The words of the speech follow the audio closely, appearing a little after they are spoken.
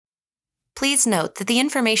Please note that the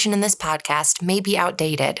information in this podcast may be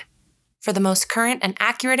outdated. For the most current and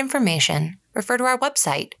accurate information, refer to our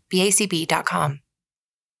website, bacb.com.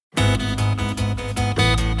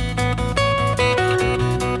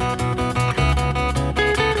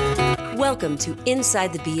 Welcome to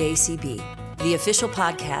Inside the BACB, the official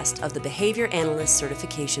podcast of the Behavior Analyst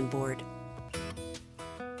Certification Board.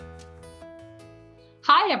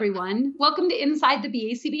 Hi, everyone. Welcome to Inside the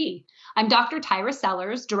BACB. I'm Dr. Tyra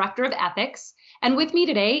Sellers, Director of Ethics, and with me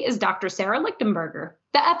today is Dr. Sarah Lichtenberger,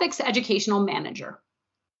 the Ethics Educational Manager.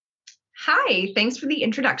 Hi, thanks for the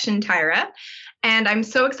introduction, Tyra. And I'm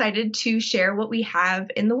so excited to share what we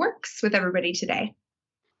have in the works with everybody today.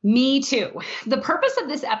 Me too. The purpose of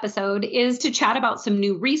this episode is to chat about some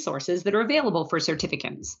new resources that are available for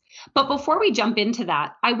certificants. But before we jump into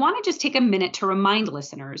that, I want to just take a minute to remind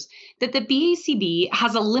listeners that the BACB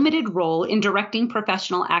has a limited role in directing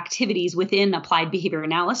professional activities within applied behavior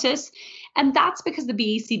analysis, and that's because the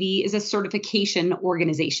BACB is a certification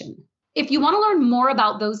organization. If you want to learn more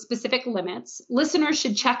about those specific limits, listeners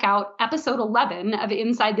should check out episode 11 of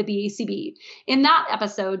Inside the BACB. In that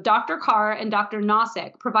episode, Dr. Carr and Dr.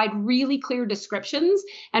 Nosek provide really clear descriptions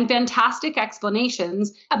and fantastic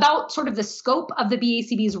explanations about sort of the scope of the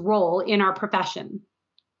BACB's role in our profession.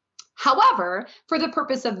 However, for the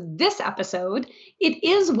purpose of this episode, it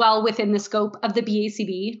is well within the scope of the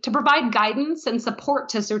BACB to provide guidance and support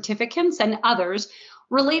to certificants and others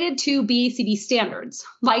related to BACB standards,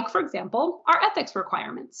 like, for example, our ethics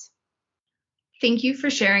requirements. Thank you for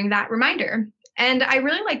sharing that reminder. And I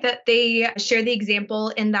really like that they share the example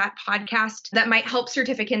in that podcast that might help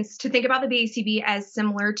certificants to think about the BACB as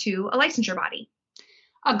similar to a licensure body.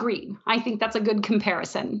 Agreed. I think that's a good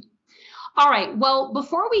comparison. All right, well,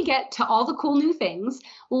 before we get to all the cool new things,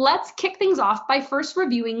 let's kick things off by first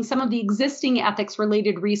reviewing some of the existing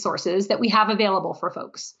ethics-related resources that we have available for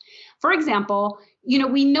folks. For example,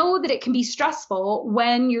 we know that it can be stressful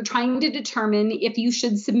when you're trying to determine if you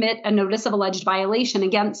should submit a notice of alleged violation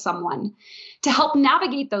against someone. To help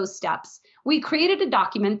navigate those steps, we created a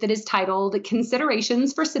document that is titled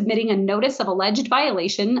Considerations for Submitting a Notice of Alleged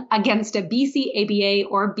Violation Against a BCABA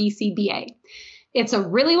or BCBA. It's a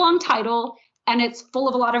really long title, and it's full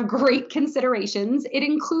of a lot of great considerations. It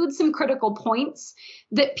includes some critical points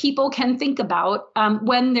that people can think about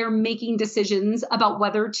when they're making decisions about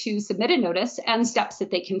whether to submit a notice and steps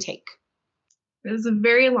that they can take. It is a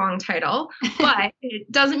very long title, but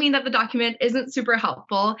it doesn't mean that the document isn't super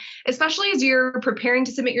helpful, especially as you're preparing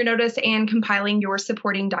to submit your notice and compiling your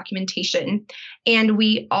supporting documentation. And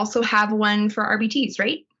we also have one for RBTs,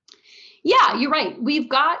 right? Yeah, you're right. We've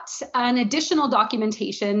got an additional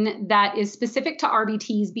documentation that is specific to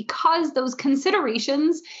RBTs because those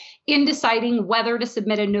considerations in deciding whether to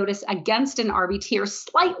submit a notice against an RBT are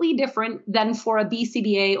slightly different than for a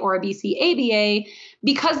BCBA or a BCABA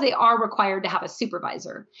because they are required to have a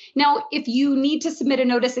supervisor. Now, if you need to submit a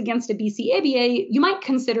notice against a BCABA, you might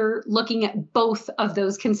consider looking at both of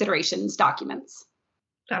those considerations documents.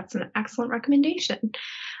 That's an excellent recommendation.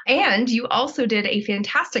 And you also did a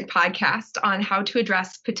fantastic podcast on how to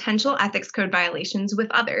address potential ethics code violations with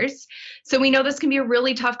others. So we know this can be a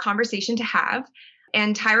really tough conversation to have.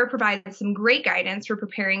 And Tyra provides some great guidance for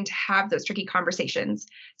preparing to have those tricky conversations.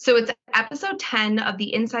 So it's episode 10 of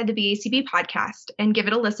the Inside the BACB podcast, and give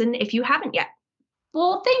it a listen if you haven't yet.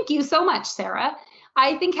 Well, thank you so much, Sarah.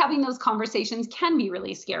 I think having those conversations can be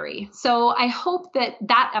really scary. So I hope that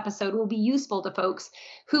that episode will be useful to folks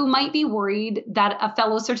who might be worried that a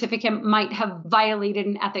fellow certificant might have violated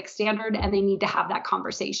an ethics standard and they need to have that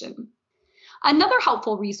conversation. Another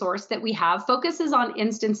helpful resource that we have focuses on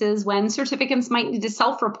instances when certificants might need to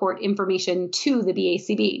self-report information to the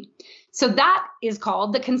BACB. So that is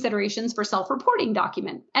called the Considerations for Self-Reporting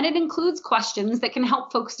document, and it includes questions that can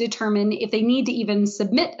help folks determine if they need to even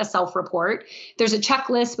submit a self-report. There's a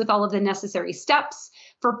checklist with all of the necessary steps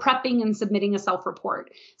for prepping and submitting a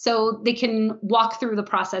self-report, so they can walk through the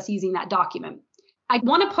process using that document. I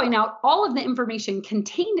want to point out all of the information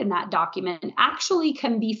contained in that document actually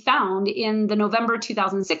can be found in the November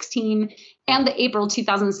 2016 and the April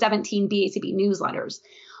 2017 BACB newsletters.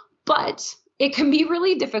 But it can be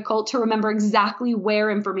really difficult to remember exactly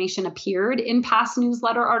where information appeared in past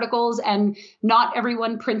newsletter articles, and not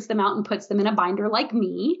everyone prints them out and puts them in a binder like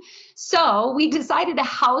me. So we decided to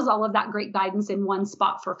house all of that great guidance in one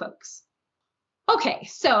spot for folks. Okay,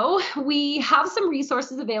 so we have some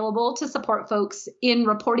resources available to support folks in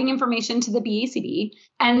reporting information to the BACB.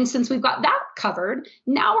 And since we've got that covered,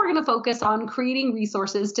 now we're going to focus on creating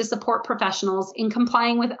resources to support professionals in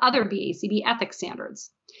complying with other BACB ethics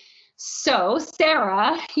standards. So,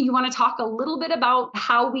 Sarah, you want to talk a little bit about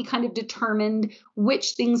how we kind of determined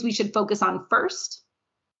which things we should focus on first?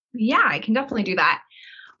 Yeah, I can definitely do that.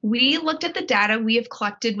 We looked at the data we have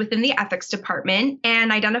collected within the ethics department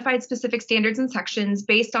and identified specific standards and sections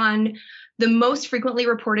based on the most frequently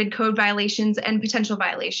reported code violations and potential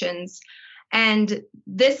violations. And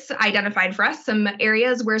this identified for us some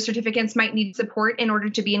areas where certificants might need support in order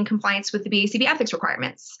to be in compliance with the BACB ethics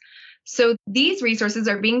requirements. So these resources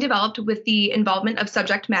are being developed with the involvement of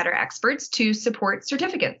subject matter experts to support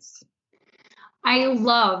certificates. I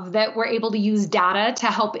love that we're able to use data to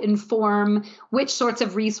help inform which sorts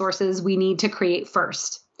of resources we need to create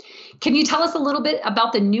first. Can you tell us a little bit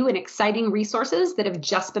about the new and exciting resources that have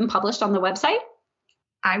just been published on the website?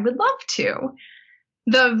 I would love to.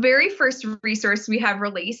 The very first resource we have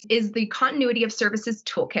released is the Continuity of Services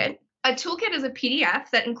Toolkit. A toolkit is a PDF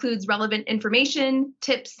that includes relevant information,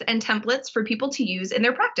 tips, and templates for people to use in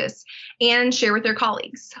their practice and share with their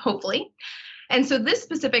colleagues, hopefully. And so this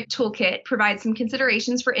specific toolkit provides some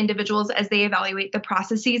considerations for individuals as they evaluate the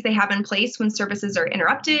processes they have in place when services are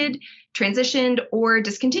interrupted, transitioned, or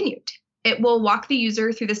discontinued. It will walk the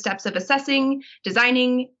user through the steps of assessing,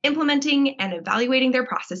 designing, implementing, and evaluating their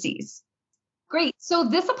processes. Great. So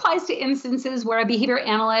this applies to instances where a behavior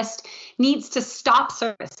analyst needs to stop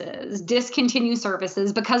services, discontinue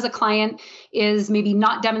services because a client is maybe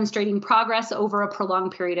not demonstrating progress over a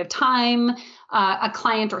prolonged period of time, a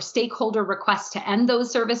client or stakeholder requests to end those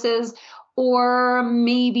services, or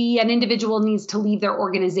maybe an individual needs to leave their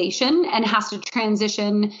organization and has to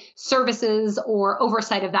transition services or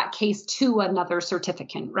oversight of that case to another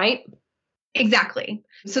certificant, right? Exactly.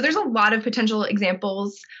 So there's a lot of potential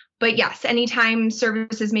examples. But yes, anytime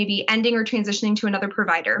services may be ending or transitioning to another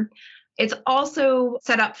provider. It's also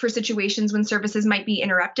set up for situations when services might be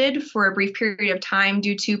interrupted for a brief period of time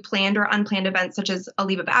due to planned or unplanned events such as a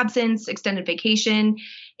leave of absence, extended vacation,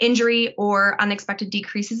 injury, or unexpected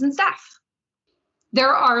decreases in staff.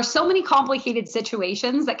 There are so many complicated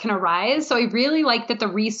situations that can arise. So I really like that the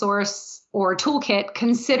resource or toolkit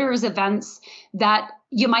considers events that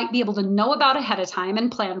you might be able to know about ahead of time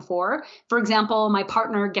and plan for. For example, my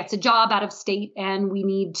partner gets a job out of state and we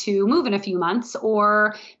need to move in a few months,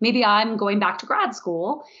 or maybe I'm going back to grad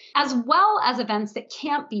school, as well as events that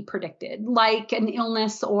can't be predicted, like an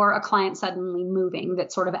illness or a client suddenly moving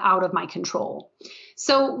that's sort of out of my control.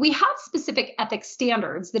 So we have specific ethics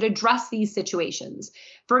standards that address these situations.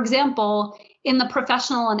 For example, in the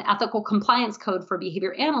Professional and Ethical Compliance Code for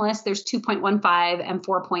Behavior Analysts, there's 2.15 and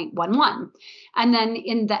 4.11. And then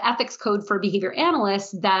in the Ethics Code for Behavior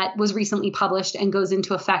Analysts that was recently published and goes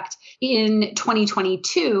into effect in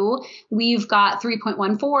 2022, we've got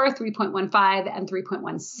 3.14, 3.15, and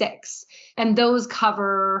 3.16. And those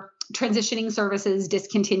cover transitioning services,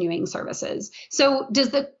 discontinuing services. So does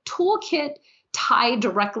the toolkit tie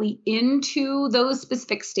directly into those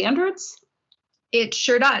specific standards? It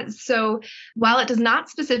sure does. So while it does not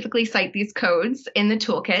specifically cite these codes in the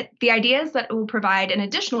toolkit, the idea is that it will provide an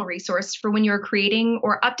additional resource for when you're creating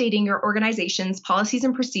or updating your organization's policies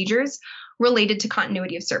and procedures related to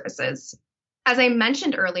continuity of services. As I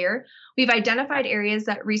mentioned earlier, we've identified areas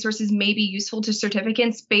that resources may be useful to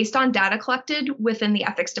certificants based on data collected within the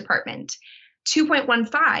ethics department.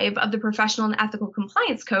 2.15 of the Professional and Ethical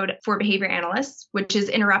Compliance Code for Behavior Analysts, which is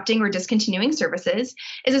interrupting or discontinuing services,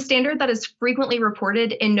 is a standard that is frequently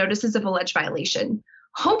reported in notices of alleged violation.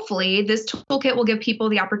 Hopefully, this toolkit will give people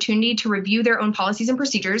the opportunity to review their own policies and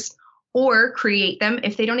procedures or create them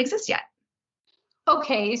if they don't exist yet.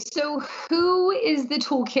 Okay, so who is the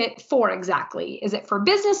toolkit for exactly? Is it for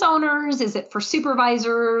business owners? Is it for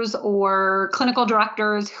supervisors or clinical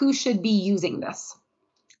directors? Who should be using this?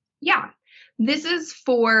 Yeah. This is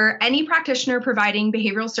for any practitioner providing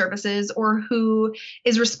behavioral services or who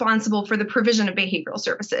is responsible for the provision of behavioral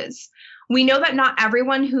services. We know that not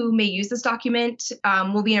everyone who may use this document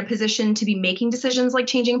will be in a position to be making decisions like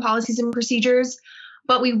changing policies and procedures,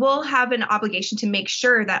 but we will have an obligation to make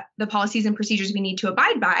sure that the policies and procedures we need to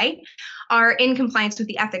abide by are in compliance with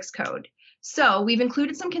the ethics code. So we've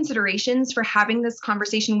included some considerations for having this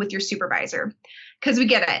conversation with your supervisor, because we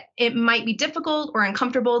get it. It might be difficult or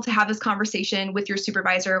uncomfortable to have this conversation with your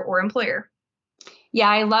supervisor or employer. Yeah,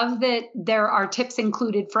 I love that there are tips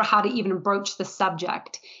included for how to even broach the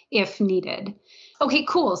subject if needed. Okay,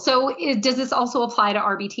 cool. So does this also apply to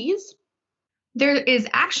RBTs? There is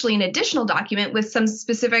actually an additional document with some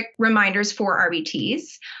specific reminders for RBTs,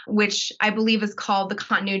 which I believe is called the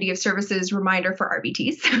Continuity of Services Reminder for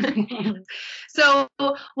RBTs. So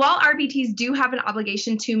while RBTs do have an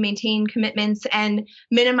obligation to maintain commitments and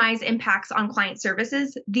minimize impacts on client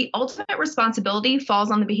services, the ultimate responsibility falls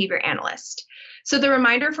on the behavior analyst. So the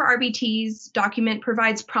reminder for RBTs document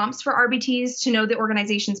provides prompts for RBTs to know the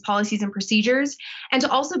organization's policies and procedures, and to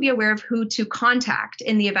also be aware of who to contact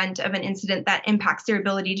in the event of an incident that impacts their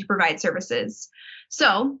ability to provide services.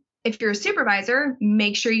 So if you're a supervisor,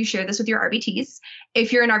 make sure you share this with your RBTs.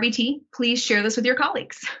 If you're an RBT, please share this with your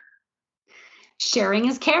colleagues. Sharing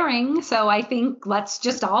is caring, so I think let's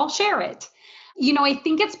just all share it. I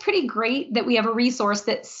think it's pretty great that we have a resource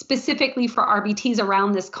that's specifically for RBTs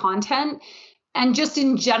around this content, and just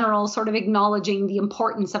in general, sort of acknowledging the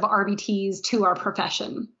importance of RBTs to our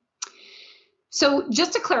profession. So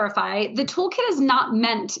just to clarify, the toolkit is not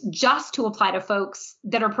meant just to apply to folks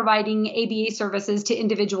that are providing ABA services to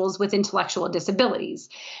individuals with intellectual disabilities.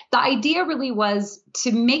 The idea really was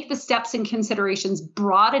to make the steps and considerations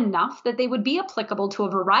broad enough that they would be applicable to a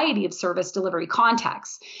variety of service delivery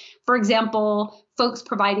contexts. For example, folks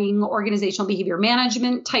providing organizational behavior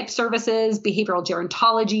management type services, behavioral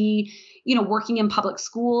gerontology, working in public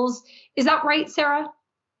schools. Is that right, Sarah?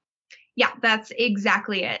 Yeah, that's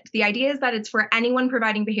exactly it. The idea is that it's for anyone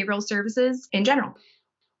providing behavioral services in general.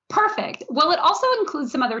 Perfect. Well, it also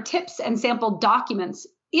includes some other tips and sample documents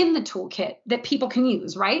in the toolkit that people can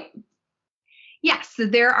use, right? Yes,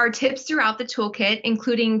 there are tips throughout the toolkit,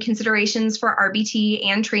 including considerations for RBT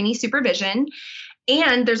and trainee supervision.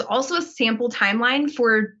 And there's also a sample timeline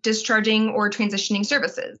for discharging or transitioning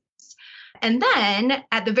services. And then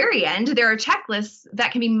at the very end, there are checklists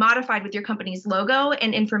that can be modified with your company's logo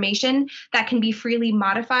and information that can be freely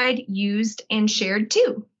modified, used, and shared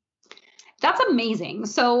too. That's amazing.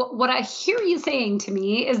 So what I hear you saying to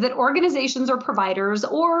me is that organizations or providers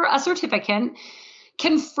or a certificant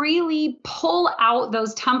can freely pull out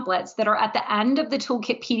those templates that are at the end of the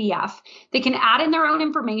toolkit PDF. They can add in their own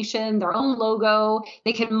information, their own logo.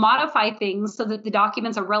 They can modify things so that the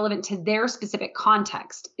documents are relevant to their specific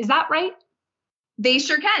context. Is that right? They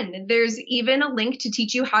sure can. There's even a link to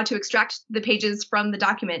teach you how to extract the pages from the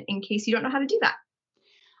document in case you don't know how to do that.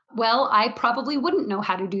 Well, I probably wouldn't know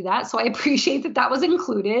how to do that, so I appreciate that that was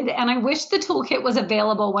included, and I wish the toolkit was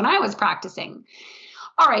available when I was practicing.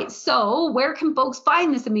 All right, so where can folks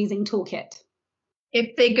find this amazing toolkit?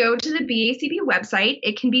 If they go to the BACB website,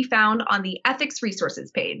 it can be found on the Ethics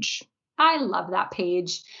Resources page. I love that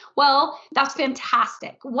page. Well, that's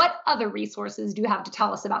fantastic. What other resources do you have to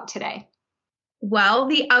tell us about today? Well,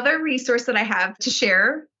 the other resource that I have to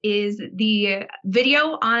share is the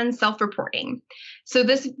video on self-reporting. So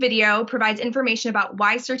this video provides information about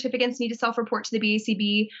why certificates need to self-report to the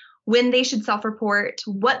BACB, when they should self-report,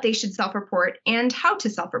 what they should self-report, and how to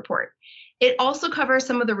self-report. It also covers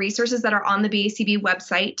some of the resources that are on the BACB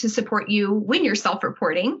website to support you when you're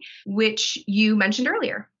self-reporting, which you mentioned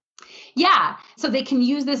earlier. Yeah, so they can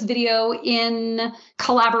use this video in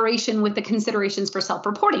collaboration with the Considerations for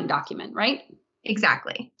Self-Reporting document, right?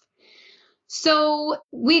 Exactly. So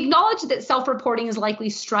we acknowledge that self-reporting is likely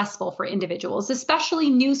stressful for individuals, especially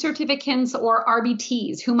new certificants or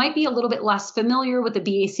RBTs who might be a little bit less familiar with the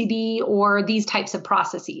BACB or these types of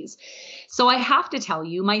processes. So I have to tell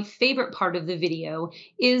you, my favorite part of the video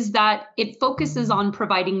is that it focuses on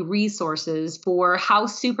providing resources for how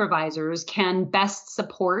supervisors can best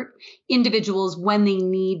support individuals when they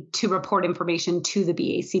need to report information to the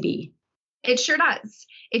BACB. It sure does.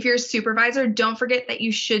 If you're a supervisor, don't forget that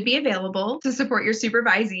you should be available to support your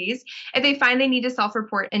supervisees if they find they need to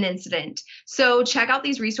self-report an incident. So check out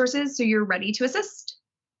these resources so you're ready to assist.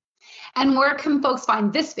 And where can folks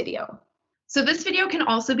find this video? So this video can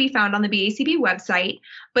also be found on the BACB website,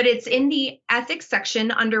 but it's in the ethics section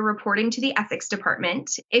under reporting to the ethics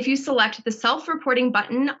department. If you select the self-reporting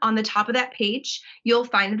button on the top of that page, you'll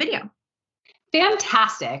find the video.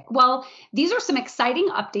 Fantastic. Well, these are some exciting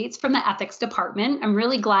updates from the ethics department. I'm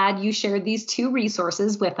really glad you shared these two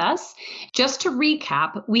resources with us. Just to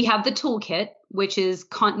recap, we have the toolkit, which is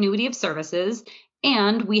continuity of services,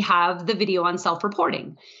 and we have the video on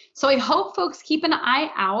self-reporting. So I hope folks keep an eye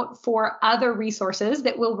out for other resources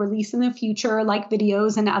that we'll release in the future, like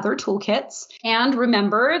videos and other toolkits. And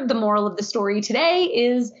remember, the moral of the story today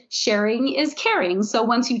is sharing is caring. So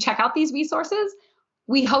once you check out these resources,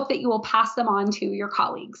 we hope that you will pass them on to your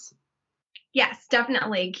colleagues. Yes,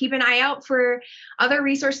 definitely. Keep an eye out for other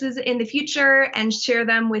resources in the future and share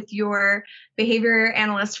them with your behavior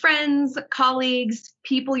analyst friends, colleagues,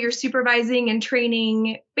 people you're supervising and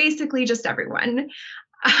training, basically just everyone.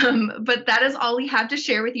 But that is all we have to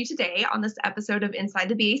share with you today on this episode of Inside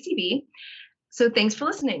the BACB. So thanks for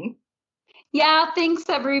listening. Yeah, thanks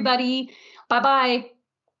everybody. Bye-bye.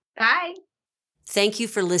 Bye. Thank you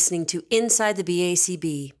for listening to Inside the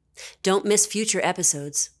BACB. Don't miss future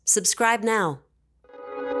episodes. Subscribe now.